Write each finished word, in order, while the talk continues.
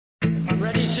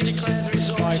Ready to declare the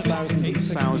results.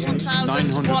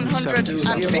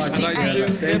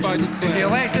 5,958. Is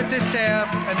elected to serve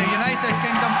in the United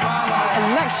Kingdom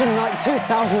Parliament. Election night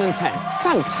 2010.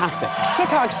 Fantastic. Look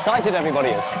how excited everybody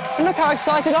is. And look how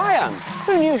excited I am.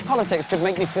 Who knew politics could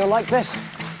make me feel like this?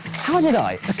 How did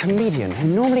I, a comedian who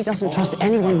normally doesn't trust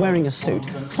anyone wearing a suit,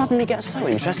 suddenly get so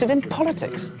interested in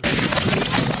politics?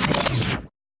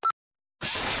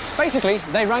 Basically,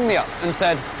 they rang me up and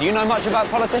said, "Do you know much about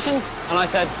politicians?" And I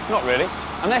said, "Not really."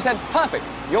 And they said,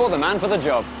 "Perfect, you're the man for the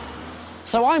job."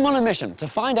 So I'm on a mission to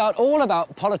find out all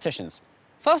about politicians.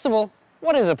 First of all,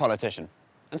 what is a politician?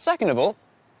 And second of all,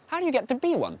 how do you get to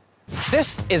be one?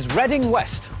 This is Reading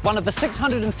West, one of the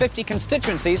 650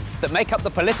 constituencies that make up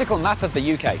the political map of the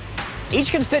UK.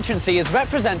 Each constituency is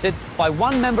represented by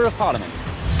one Member of Parliament.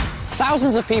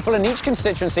 Thousands of people in each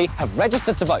constituency have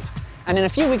registered to vote, and in a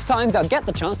few weeks' time they'll get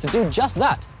the chance to do just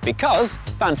that, because,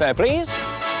 fanfare please,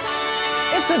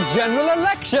 it's a general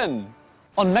election!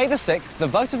 On May the 6th, the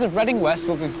voters of Reading West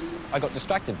will be... I got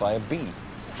distracted by a bee.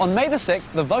 On May the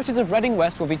 6th, the voters of Reading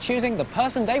West will be choosing the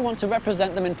person they want to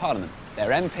represent them in Parliament,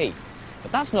 their MP.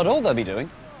 But that's not all they'll be doing.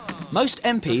 Most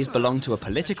MPs belong to a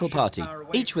political party,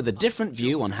 each with a different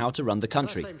view on how to run the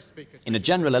country. In a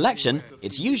general election,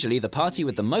 it's usually the party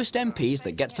with the most MPs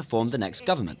that gets to form the next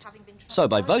government. So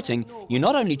by voting, you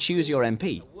not only choose your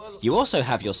MP, you also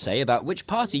have your say about which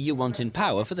party you want in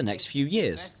power for the next few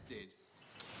years.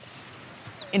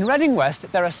 In Reading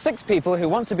West, there are 6 people who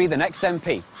want to be the next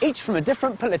MP, each from a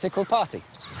different political party.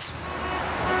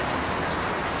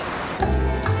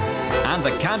 And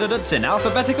the candidates in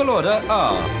alphabetical order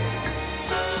are...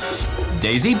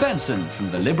 Daisy Benson from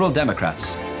the Liberal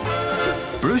Democrats.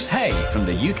 Bruce Hay from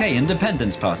the UK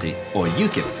Independence Party, or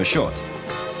UKIP for short.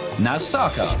 Naz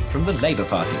Sarkar from the Labour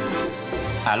Party.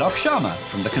 Alok Sharma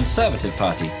from the Conservative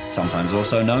Party, sometimes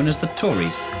also known as the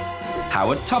Tories.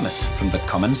 Howard Thomas from the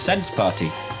Common Sense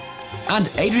Party. And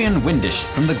Adrian Windisch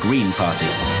from the Green Party.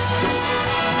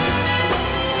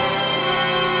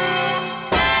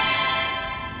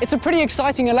 It's a pretty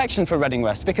exciting election for Reading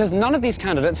West because none of these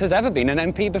candidates has ever been an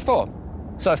MP before.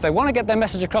 So if they want to get their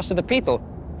message across to the people,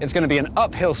 it's going to be an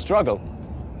uphill struggle.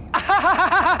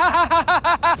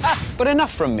 But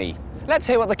enough from me. Let's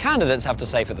hear what the candidates have to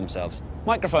say for themselves.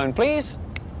 Microphone, please.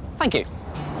 Thank you.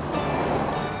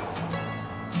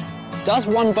 Does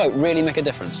one vote really make a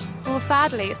difference? Well,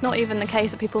 sadly, it's not even the case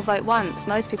that people vote once.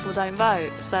 Most people don't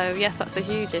vote. So, yes, that's a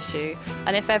huge issue.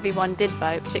 And if everyone did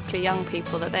vote, particularly young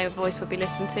people, that their voice would be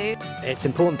listened to. It's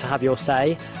important to have your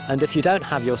say, and if you don't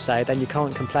have your say, then you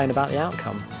can't complain about the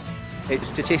outcome. It's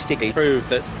statistically proved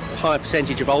that a higher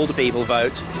percentage of older people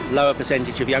vote, lower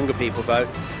percentage of younger people vote.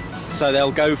 So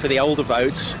they'll go for the older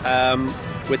votes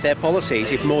with their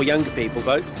policies. If more younger people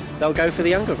vote, they'll go for the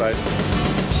younger vote.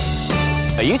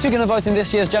 Are you two going to vote in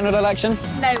this year's general election?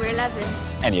 No, we're 11.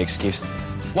 Any excuse.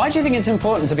 Why do you think it's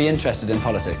important to be interested in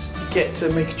politics? You get to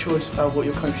make a choice about what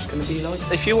your country's going to be like.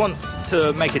 If you want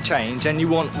to make a change and you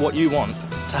want what you want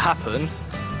to happen,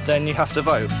 then you have to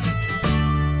vote.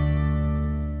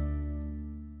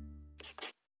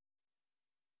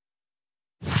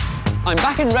 I'm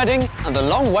back in Reading and the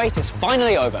long wait is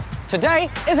finally over. Today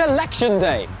is election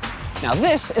day. Now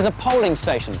this is a polling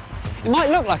station. It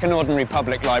might look like an ordinary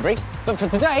public library, but for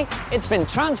today, it's been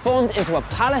transformed into a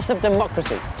palace of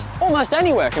democracy. Almost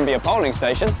anywhere can be a polling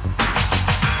station.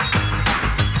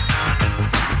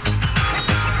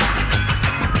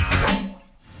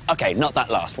 OK, not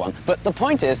that last one, but the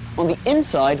point is, on the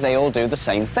inside, they all do the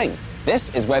same thing.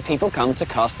 This is where people come to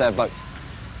cast their vote.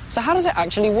 So how does it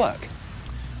actually work?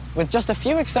 With just a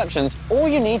few exceptions, all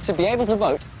you need to be able to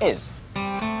vote is...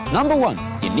 Number 1,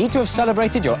 you need to have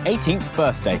celebrated your 18th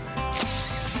birthday.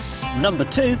 Number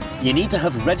 2, you need to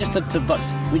have registered to vote,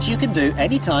 which you can do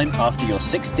any time after you're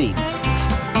 16.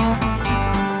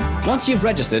 Once you've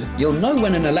registered, you'll know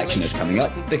when an election is coming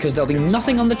up because there'll be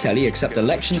nothing on the telly except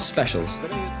election specials.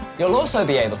 You'll also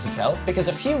be able to tell because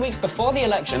a few weeks before the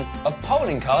election, a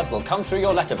polling card will come through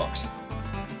your letterbox.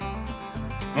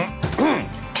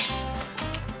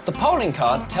 The polling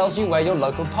card tells you where your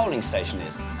local polling station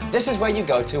is. This is where you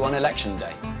go to on election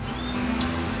day.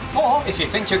 Or, if you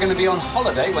think you're going to be on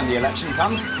holiday when the election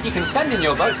comes, you can send in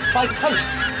your vote by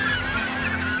post.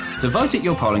 To vote at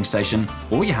your polling station,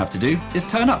 all you have to do is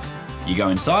turn up. You go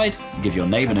inside, give your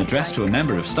name and address to a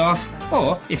member of staff,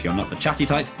 or, if you're not the chatty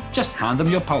type, just hand them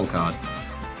your poll card.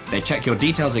 They check your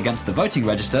details against the voting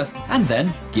register and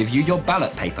then give you your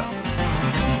ballot paper.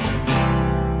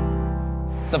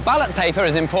 The ballot paper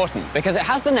is important because it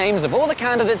has the names of all the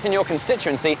candidates in your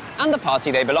constituency and the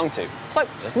party they belong to. So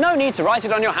there's no need to write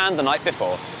it on your hand the night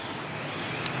before.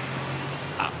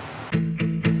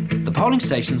 The polling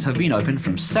stations have been open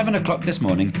from 7 o'clock this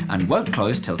morning and won't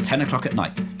close till 10 o'clock at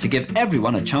night to give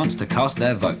everyone a chance to cast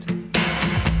their vote.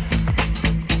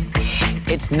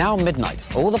 It's now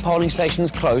midnight. All the polling stations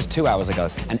closed 2 hours ago,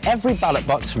 and every ballot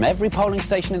box from every polling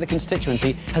station in the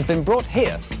constituency has been brought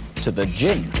here to the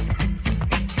gym.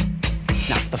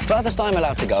 Now, the furthest I'm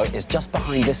allowed to go is just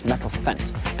behind this metal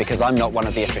fence, because I'm not one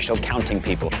of the official counting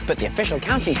people. But the official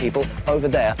counting people over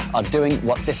there are doing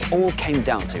what this all came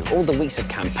down to. All the weeks of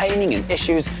campaigning and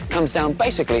issues comes down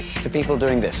basically to people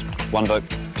doing this. 1 vote,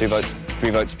 2 votes,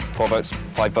 3 votes, 4 votes,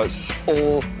 5 votes,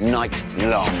 all night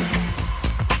long.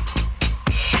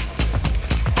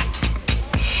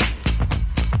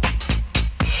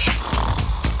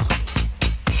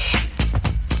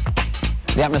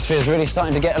 The atmosphere is really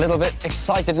starting to get a little bit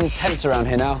excited and tense around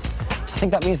here now. I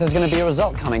think that means there's going to be a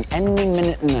result coming any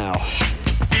minute now.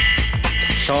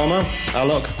 Sharma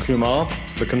Alok Kumar,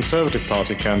 the Conservative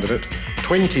Party candidate,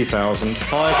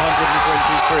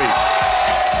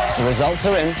 20,523. The results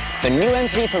are in. The new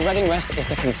MP for Reading West is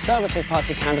the Conservative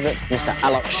Party candidate, Mr.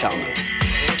 Alok Sharma.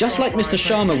 Just like Mr.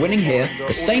 Sharma winning here,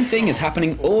 the same thing is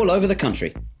happening all over the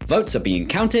country. Votes are being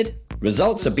counted,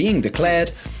 results are being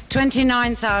declared,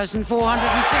 29,461.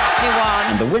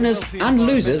 and the winners and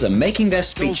losers are making their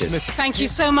speeches. Thank you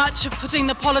so much for putting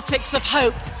the politics of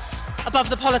hope above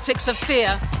the politics of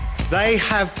fear. They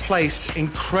have placed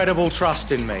incredible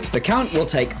trust in me. The count will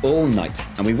take all night,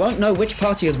 and we won't know which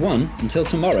party has won until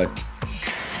tomorrow.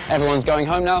 Everyone's going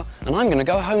home now, and I'm going to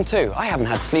go home too. I haven't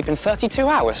had sleep in 32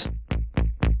 hours.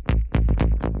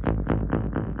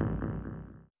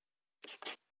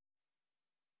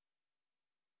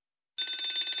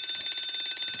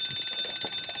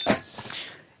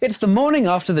 It's the morning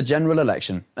after the general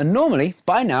election, and normally,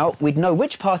 by now, we'd know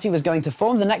which party was going to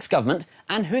form the next government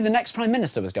and who the next Prime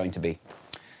Minister was going to be.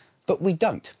 But we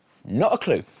don't. Not a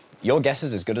clue. Your guess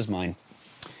is as good as mine.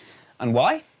 And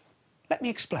why? Let me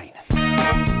explain.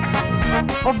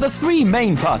 Of the 3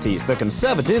 main parties, the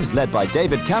Conservatives, led by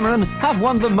David Cameron, have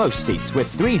won the most seats with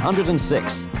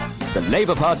 306. The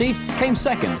Labour Party came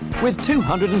second with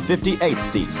 258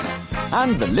 seats.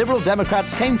 And the Liberal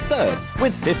Democrats came third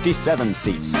with 57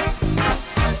 seats.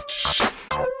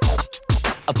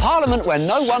 A parliament where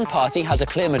no one party has a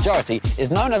clear majority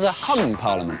is known as a hung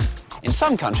parliament. In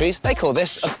some countries, they call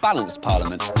this a balanced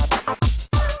parliament.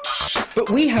 But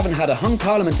we haven't had a hung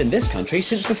parliament in this country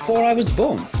since before I was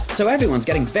born, so everyone's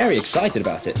getting very excited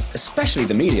about it, especially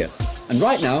the media. And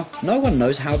right now, no one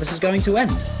knows how this is going to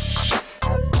end.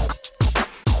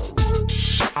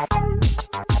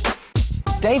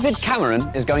 David Cameron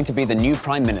is going to be the new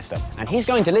Prime Minister, and he's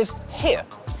going to live here.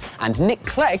 And Nick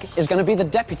Clegg is going to be the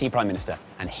Deputy Prime Minister,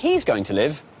 and he's going to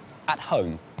live at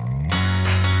home.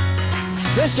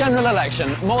 This general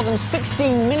election, more than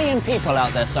 16 million people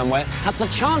out there somewhere had the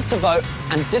chance to vote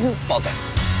and didn't bother.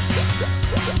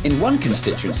 In one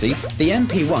constituency, the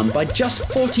MP won by just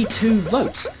 42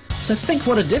 votes. So think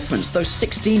what a difference those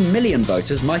 16 million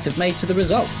voters might have made to the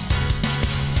results.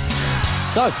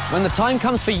 So, when the time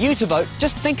comes for you to vote,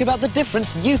 just think about the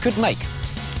difference you could make.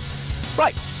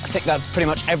 Right, I think that's pretty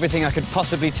much everything I could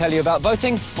possibly tell you about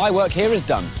voting. My work here is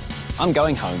done. I'm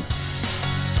going home.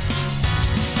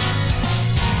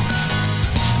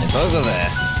 It's over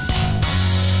there.